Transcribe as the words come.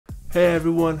Hey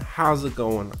everyone, how's it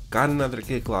going? Got another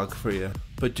gig log for you.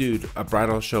 But dude, a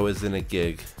bridal show isn't a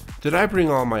gig. Did I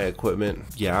bring all my equipment?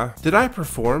 Yeah. Did I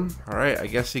perform? Alright, I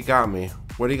guess you got me.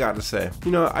 What do you got to say?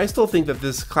 You know, I still think that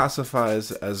this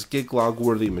classifies as gig log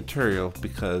worthy material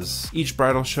because each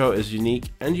bridal show is unique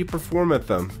and you perform at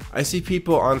them. I see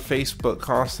people on Facebook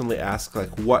constantly ask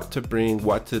like what to bring,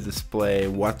 what to display,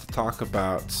 what to talk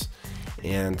about,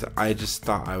 and I just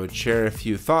thought I would share a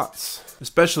few thoughts,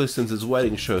 especially since it's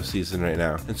wedding show season right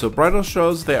now. And so bridal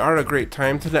shows, they are a great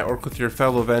time to network with your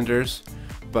fellow vendors,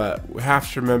 but we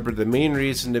have to remember the main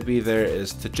reason to be there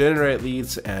is to generate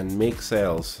leads and make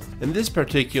sales. And this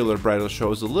particular bridal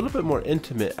show is a little bit more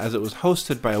intimate as it was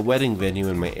hosted by a wedding venue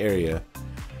in my area.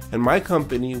 And my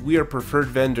company, we are preferred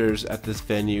vendors at this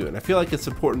venue, and I feel like it's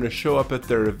important to show up at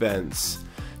their events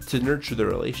to nurture the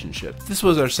relationship. This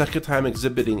was our second time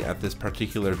exhibiting at this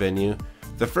particular venue.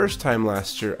 The first time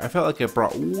last year, I felt like I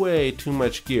brought way too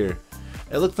much gear.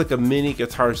 It looked like a mini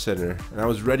guitar center, and I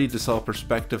was ready to sell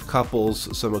prospective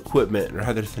couples some equipment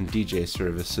rather than DJ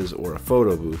services or a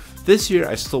photo booth. This year,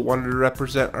 I still wanted to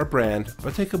represent our brand,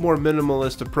 but take a more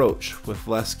minimalist approach with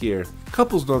less gear.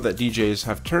 Couples know that DJs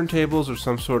have turntables or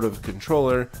some sort of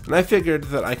controller, and I figured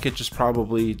that I could just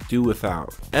probably do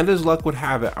without. And as luck would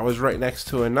have it, I was right next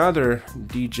to another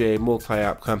DJ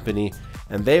multi-app company,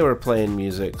 and they were playing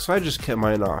music, so I just kept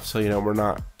mine off, so you know, we're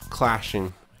not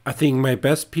clashing. I think my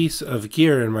best piece of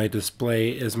gear in my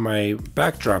display is my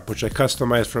backdrop, which I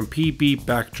customized from PB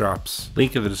Backdrops.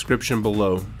 Link in the description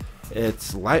below.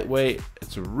 It's lightweight,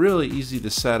 it's really easy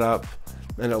to set up,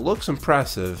 and it looks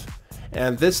impressive.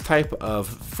 And this type of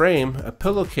frame, a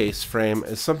pillowcase frame,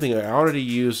 is something I already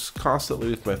use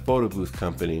constantly with my photo booth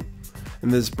company.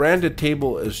 And this branded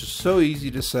table is just so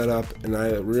easy to set up, and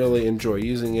I really enjoy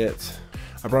using it.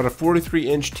 I brought a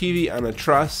 43-inch TV on a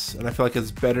truss, and I feel like it's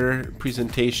better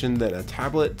presentation than a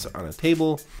tablet on a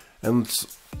table. And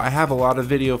I have a lot of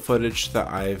video footage that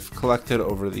I've collected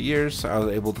over the years, so I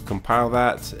was able to compile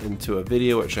that into a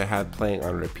video which I had playing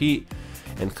on repeat,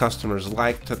 and customers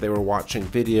liked that they were watching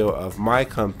video of my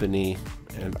company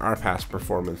and our past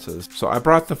performances. So I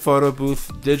brought the photo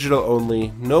booth digital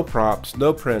only, no props,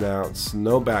 no printouts,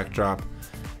 no backdrop,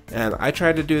 and I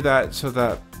tried to do that so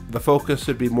that the focus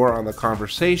would be more on the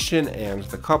conversation and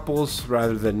the couples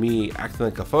rather than me acting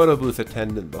like a photo booth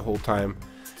attendant the whole time,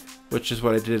 which is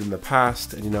what I did in the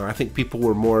past. And you know, I think people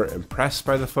were more impressed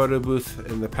by the photo booth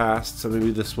in the past, so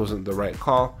maybe this wasn't the right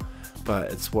call, but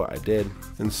it's what I did.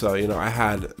 And so, you know, I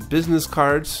had business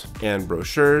cards and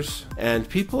brochures, and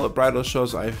people at bridal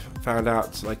shows, I found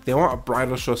out like they want a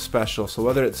bridal show special. So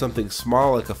whether it's something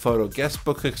small like a photo guest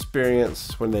book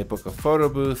experience when they book a photo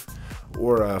booth,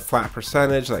 or a flat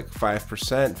percentage like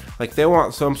 5%, like they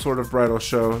want some sort of bridal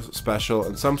show special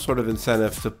and some sort of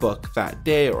incentive to book that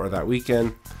day or that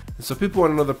weekend. And so people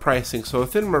want to know the pricing, so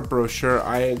within my brochure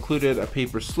I included a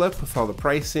paper slip with all the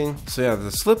pricing. So yeah,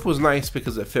 the slip was nice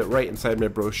because it fit right inside my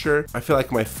brochure. I feel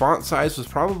like my font size was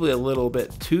probably a little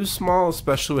bit too small,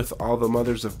 especially with all the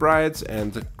mothers of brides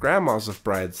and the grandmas of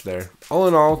brides there. All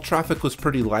in all, traffic was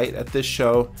pretty light at this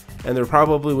show, and there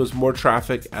probably was more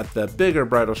traffic at the bigger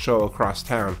bridal show across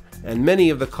town. And many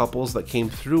of the couples that came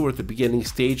through were at the beginning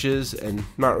stages and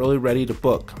not really ready to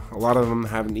book. A lot of them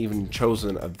haven't even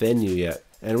chosen a venue yet.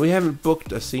 And we haven't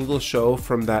booked a single show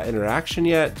from that interaction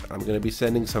yet. I'm going to be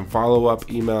sending some follow-up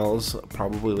emails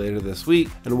probably later this week.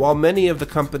 And while many of the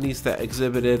companies that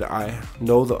exhibited, I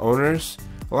know the owners,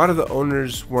 a lot of the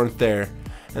owners weren't there.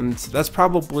 And that's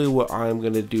probably what I'm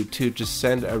going to do too, just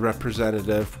send a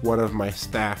representative, one of my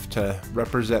staff, to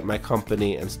represent my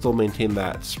company and still maintain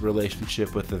that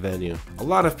relationship with the venue. A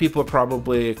lot of people are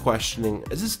probably questioning,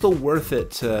 is it still worth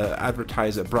it to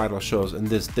advertise at bridal shows in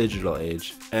this digital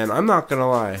age? And I'm not going to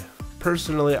lie,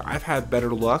 personally I've had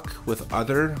better luck with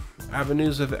other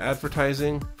avenues of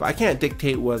advertising, but I can't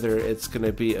dictate whether it's going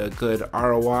to be a good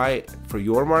ROI for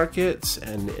your markets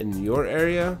and in your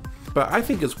area. But I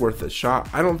think it's worth a shot.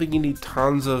 I don't think you need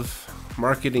tons of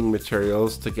marketing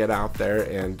materials to get out there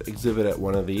and exhibit at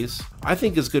one of these. I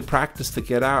think it's good practice to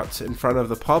get out in front of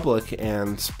the public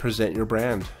and present your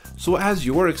brand. So what has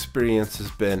your experiences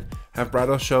been? Have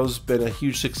bridal shows been a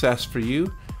huge success for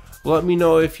you? Let me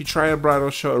know if you try a bridal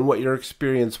show and what your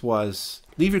experience was.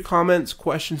 Leave your comments,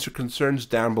 questions, or concerns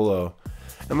down below.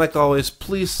 And like always,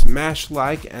 please smash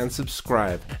like and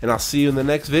subscribe. And I'll see you in the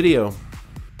next video.